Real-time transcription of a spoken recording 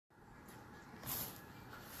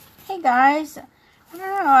Hey guys, I don't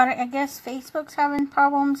know, I guess Facebook's having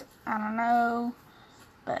problems, I don't know,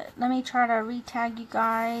 but let me try to re-tag you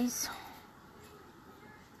guys.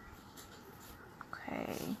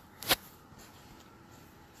 Okay,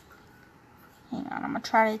 hang on, I'm going to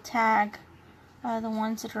try to tag the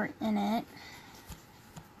ones that are in it.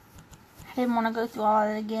 I didn't want to go through all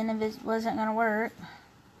of it again if it wasn't going to work.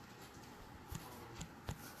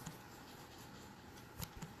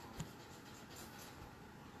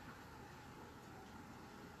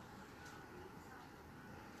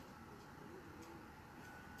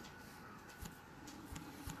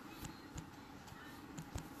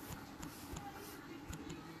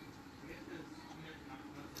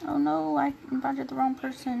 Oh no, I invited the wrong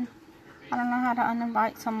person. I don't know how to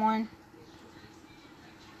uninvite someone.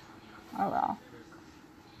 Oh well.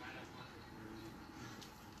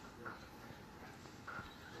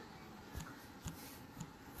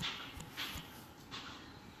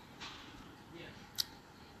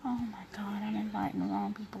 Oh my god, I'm inviting the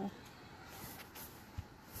wrong people.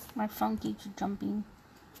 My phone keeps jumping.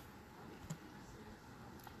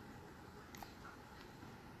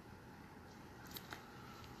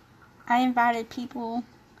 I invited people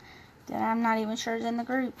that I'm not even sure is in the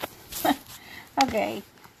group. Okay,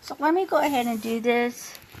 so let me go ahead and do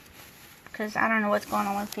this because I don't know what's going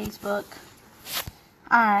on with Facebook.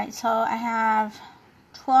 Alright, so I have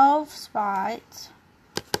 12 spots.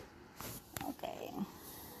 Okay.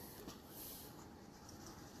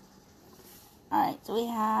 Alright, so we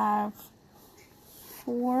have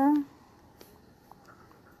four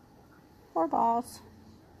balls.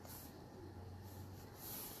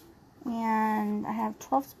 And I have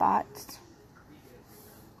 12 spots.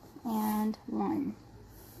 And 1.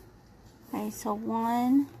 Okay, so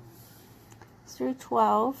 1 through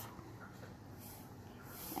 12.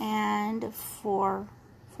 And 4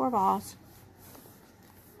 balls.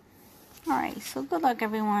 Alright, so good luck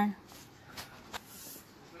everyone.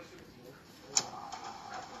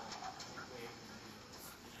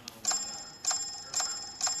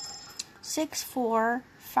 6, 4,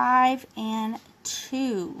 5, and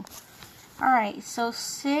 2. Alright, so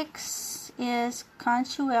 6 is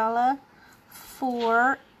Consuela,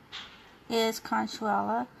 4 is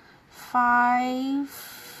Consuela,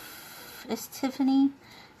 5 is Tiffany,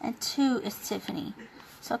 and 2 is Tiffany.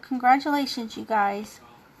 So congratulations you guys,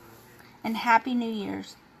 and Happy New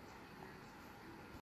Year's.